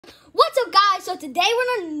What's up, guys? So today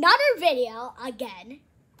we're on another video again,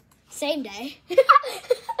 same day, and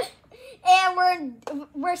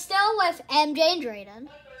we're still with MJ and Drayden.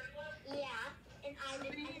 Yeah, and Ivan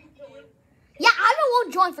hasn't joined. Yeah, Ivan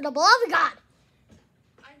won't join for the love of God.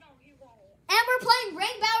 I know he won't. And we're playing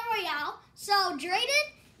Ring Battle Royale. So Drayden,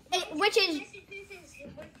 which is This is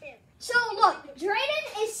with him. so look,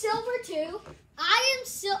 Drayden is silver 2. I am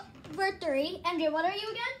silver 3. MJ, what are you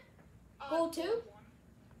again? Gold 2.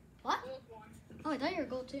 What? Gold 1. Oh, I thought you were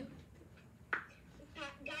gold 2. Guys,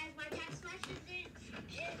 my text message is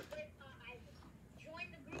with Ivan. Join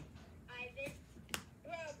the group, Ivan.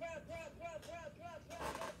 Bro.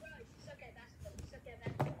 Suck at basketball.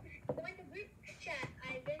 Join the group chat,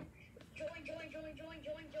 Ivan. Join.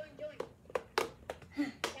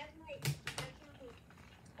 That's my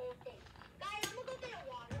whole thing. Guys, I'm gonna go get a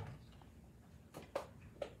water.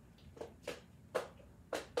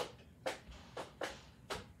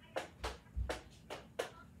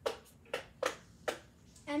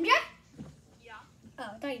 MJ? Yeah. Oh,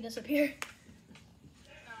 I thought you disappeared. No.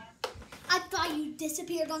 I thought you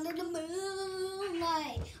disappeared under the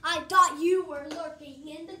moonlight. I thought you were lurking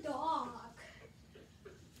in the dark.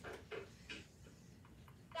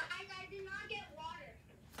 Guys, I did not get water.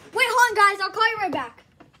 Wait, hold on, guys. I'll call you right back.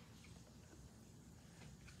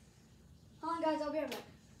 Hold on, guys. I'll be right back.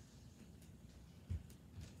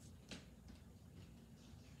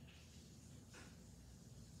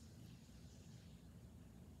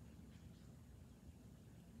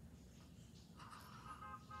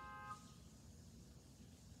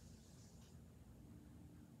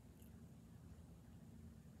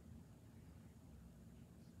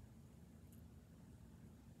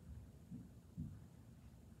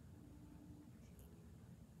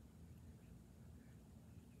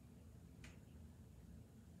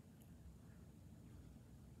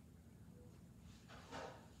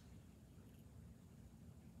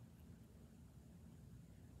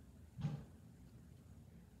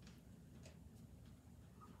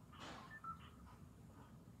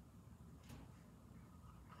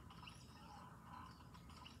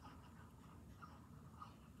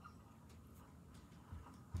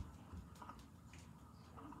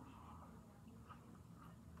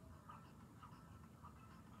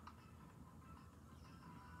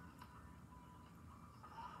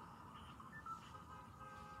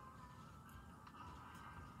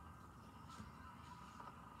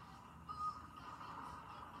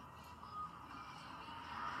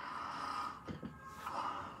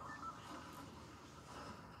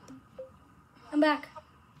 I'm back.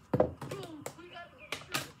 Okay.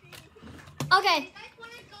 You guys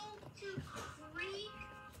want to go to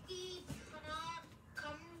Creepy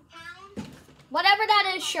Compound? Whatever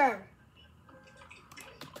that is, sure.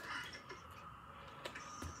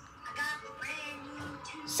 I got a brand new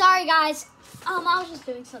two. Sorry, guys. I was just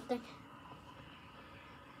doing something.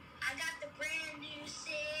 I got the brand new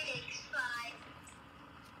 6.5.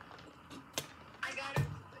 I got a.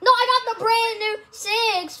 No, I got the brand new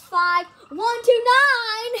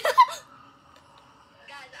 65129.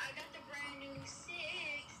 Guys, I got the brand new 6.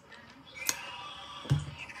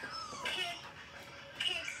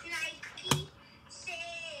 Kicks Nike 6.5.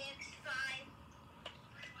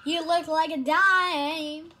 You look like a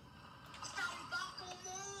dime. Some buckle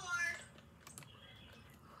more.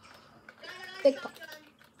 Big Guys, pop.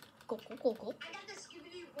 Go. I got the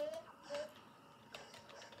Scooby-Doo roll.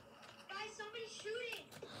 Guys, somebody's shooting.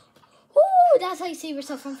 Ooh, that's how you save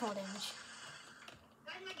yourself from fall damage.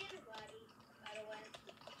 Guys, my game is laggy, by the way.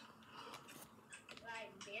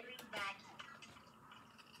 Like, very laggy.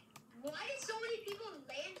 Why did so many people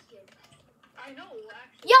land here? I know,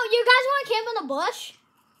 actually. Yo, you guys want to camp in the bush?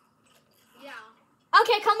 Yeah.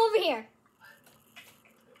 Okay, come over here.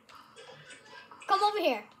 Come over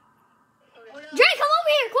here. Oh, no. Dre, come over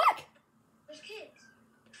here, quick. There's kids.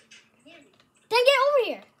 Near me. Then get over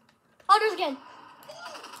here. Oh, there's a kid.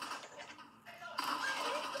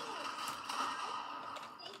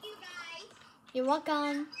 Thank you, guys. You're welcome. Can I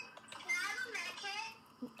have a med kit?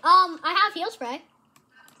 I have heal spray. Okay.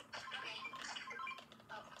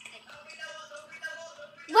 Oh, thank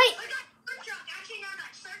you. Wait, I got Star Truck. Actually, no,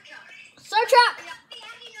 not Star Truck. Star Truck.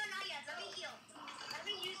 Actually, no, not yet. Let me heal. Let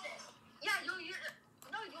me use this. Yeah, you'll use it.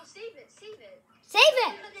 No, you'll save it. Save it. Save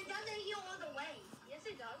it. But it doesn't heal all the way. Yes,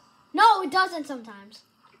 it does. No, it doesn't sometimes.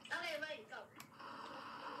 Okay, ready, go.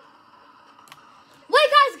 Wait,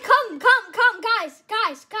 guys, come,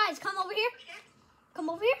 guys, come over here. Come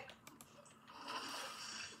over here.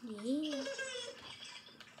 Yeah.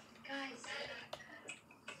 Guys,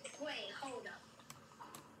 wait, hold up.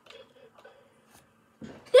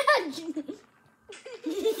 Guys, I'm gonna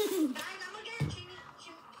get a chimney.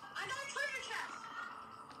 I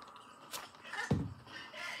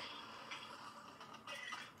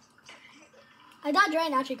I thought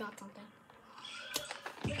Drain actually got something.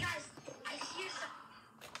 You guys, I hear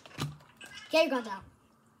some. Okay, you got that.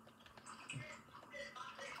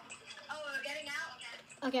 Oh, we're getting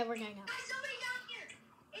out? Okay, we're getting out. Guys, somebody down here.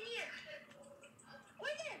 In here.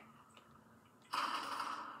 Right there.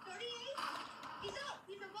 38. He's up.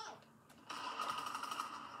 He's above.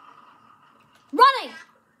 Running!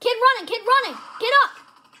 Kid running! Kid running! Get up!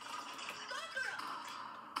 Stalker.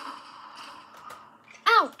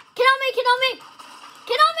 Ow! Get on me! Get on me!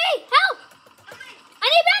 Get on me! Help! Coming. I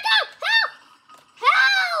need backup! Help!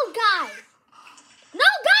 Help, guys! No,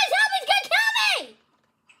 guys, help! He's gonna kill me!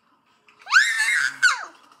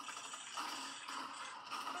 Help!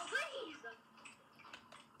 Please.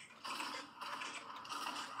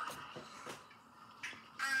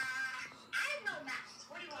 I have no mask.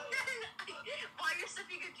 What do you want? Oh, you're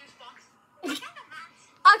sipping a juice box. I have a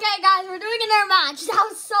mask. Okay, guys, we're doing another match. That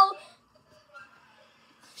was so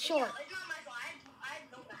short. It's not my fault. I have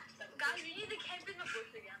no mask. Guys, you need to camp in the bush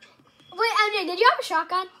again. Wait, MJ, did you have a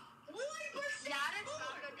shotgun? 100%. Yeah, I didn't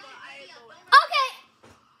shotgun, but I had no Okay.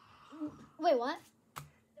 Wait, what?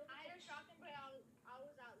 I had a shotgun, but I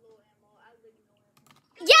was at low ammo. I was like, no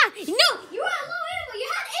ammo. Yeah, no, you were at low ammo. You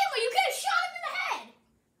had ammo. You could have shot him in the head.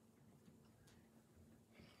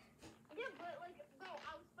 Yeah, but like, bro,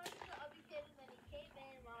 I was fighting the other kid, and then he came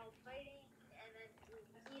in while I was fighting, and then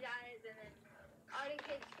he dies, and then other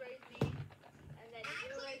kid sprays me, and then you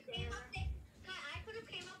were right there. I could have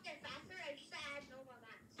came up there faster. I just had no more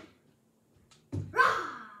max.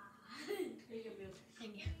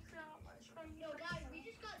 Yo, guys, we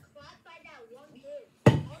just got clapped by that one kid.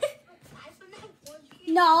 I from that one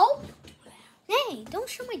kid. No. Hey, don't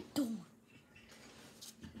show my door.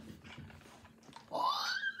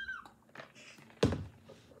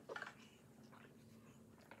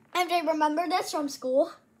 MJ, remember this from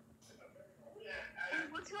school?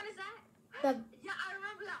 Which one is that? The Yeah, I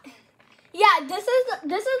remember that one. Yeah, this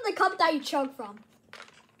is the cup that you chug from.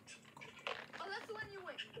 Oh, that's the one you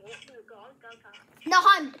went. Go. No,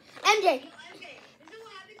 hon, MJ. Okay, this is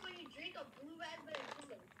what happens when you drink a blue raspberry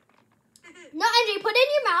Kool-Aid. No, MJ, put it in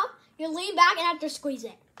your mouth. You lean back and have to squeeze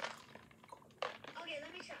it. Okay,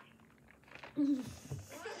 let me try.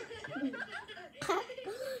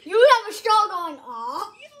 You have a straw going.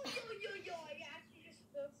 Aw. Yo, I actually just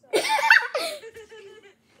spilled some.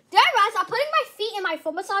 Did I realize I'm putting my feet in my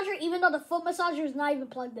foot massager even though the foot massager is not even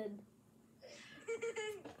plugged in?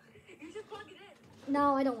 You should plug it in.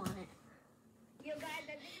 No, I don't want it. Yo, guys,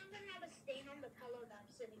 I think I'm gonna have a stain on the pillow that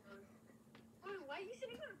I'm sitting on. Wait, why are you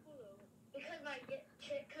sitting on a pillow? Because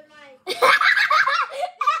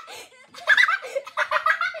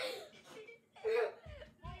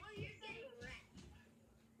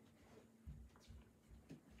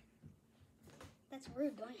That's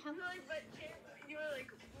rude. Do I have? You were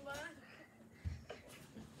like, what?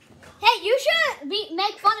 Hey, you should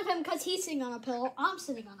make fun of him because he's sitting on a pillow. I'm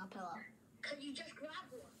sitting on a pillow. Cause you just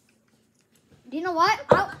grabbed one. Do you know what?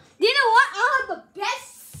 I'll have the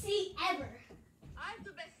best seat ever. I have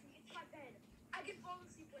the best seat. It's my bed. I can fall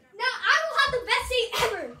asleep whenever. Now I will have the best seat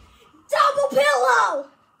ever. Double pillow.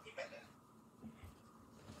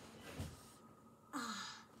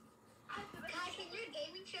 Guys, can your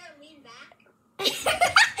gaming chair lean back?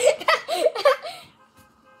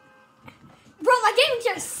 Bro, my gaming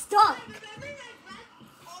chair's stuck. Remember I grabbed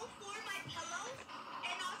all four of my pillows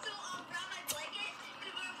and also grabbed my blanket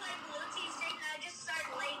because we were playing Blue Team Stick and I just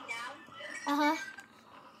started laying down. Uh-huh.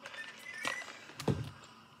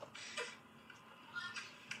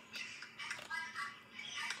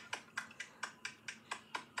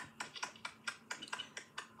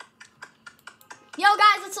 Yo,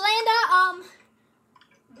 guys, let's land at,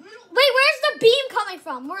 wait, where's the beam coming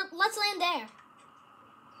from? Let's land there.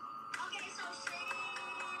 Okay, so sit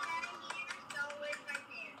right here, so it's right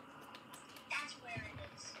there. That's where it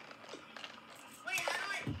is. Wait, I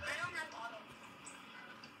don't have auto.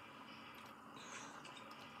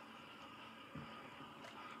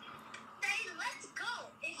 Say, let's go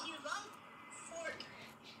if you love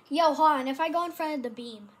Fortnite. Yo, hold on. If I go in front of the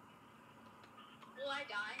beam. Will I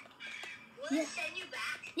die? Will Yeah. it send you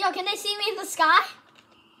back? Yo, can they see me in the sky?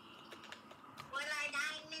 When I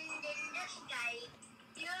diamond in the sky,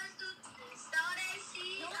 you're the star I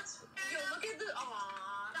see. Yo, look at the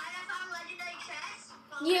guys, I found legendary chest.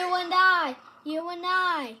 You and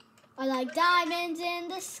I are like diamonds in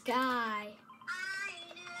the sky. I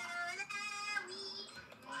knew that we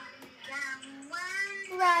found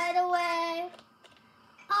one. Right away.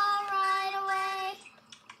 All right away.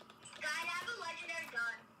 Guys, I have a legendary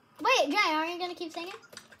gun. Wait, Jay, aren't you going to keep singing?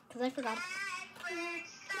 Because I forgot. At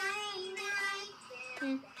first, I knew I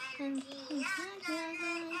felt